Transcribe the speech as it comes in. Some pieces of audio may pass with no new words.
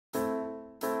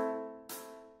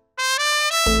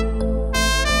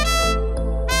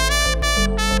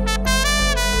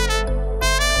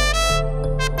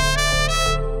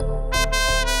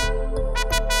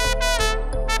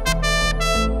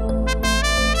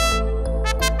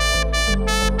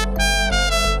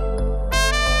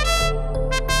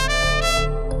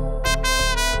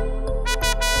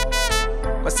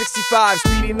drive,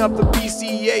 speeding up the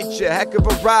PCH, a heck of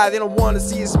a ride. They don't want to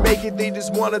see us make it, they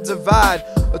just want to divide.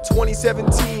 A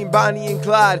 2017 Bonnie and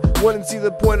Clyde, wouldn't see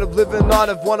the point of living on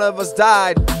if one of us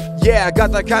died. Yeah, I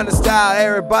got that kind of style,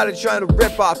 everybody trying to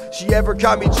rip off. She ever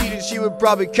caught me cheating, she would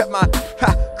probably cut my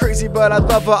crazy, but I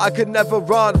love her, I could never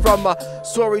run from her.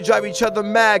 Sorry, drive each other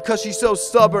mad, cause she's so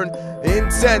stubborn,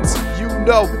 intense, you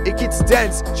know, it gets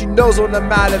dense. She knows when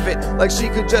I'm out of it, like she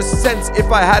could just sense.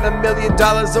 If I had $1 million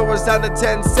or it's down to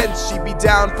 10 cents, she'd be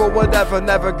down for whatever,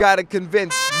 never gotta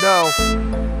convince,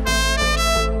 no.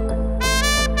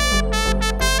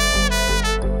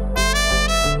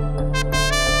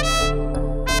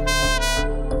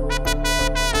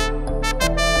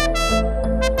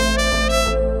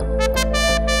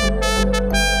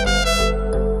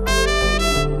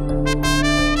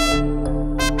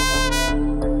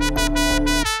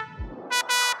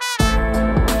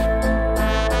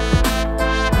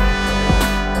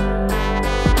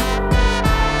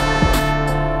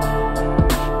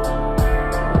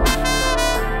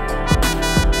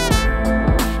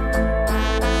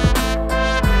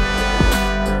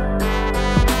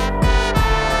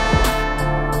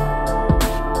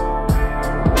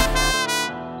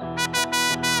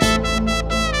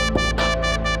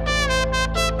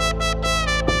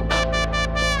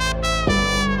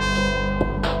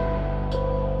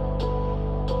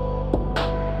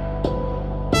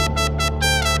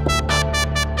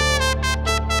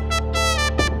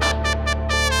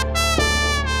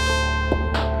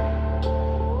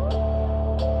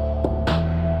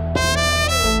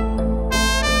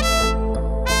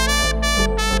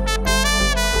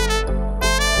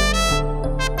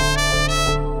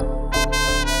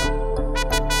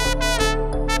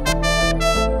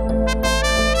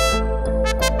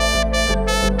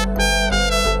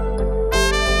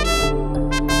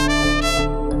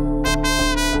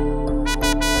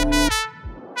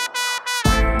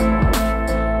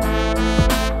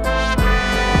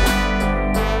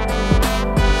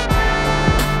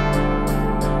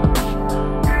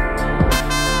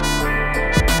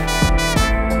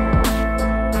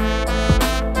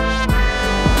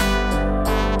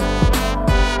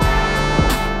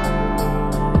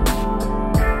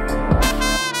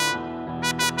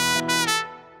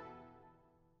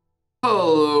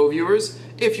 Hello viewers,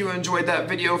 if you enjoyed that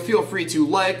video, feel free to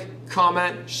like,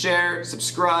 comment, share,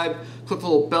 subscribe, click the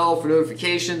little bell for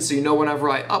notifications so you know whenever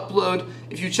I upload.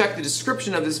 If you check the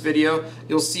description of this video,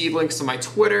 you'll see links to my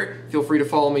Twitter, feel free to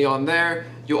follow me on there.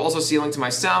 You'll also see a link to my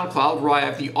SoundCloud where I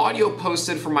have the audio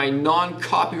posted for my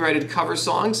non-copyrighted cover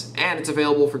songs and it's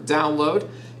available for download.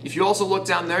 If you also look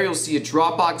down there, you'll see a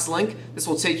Dropbox link. This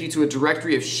will take you to a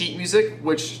directory of sheet music,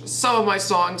 which some of my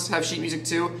songs have sheet music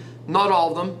too. Not all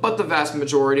of them, but the vast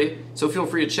majority. So feel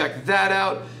free to check that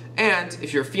out. And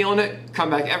if you're feeling it,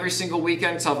 come back every single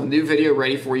weekend to have a new video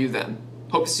ready for you then.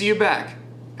 Hope to see you back.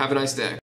 Have a nice day.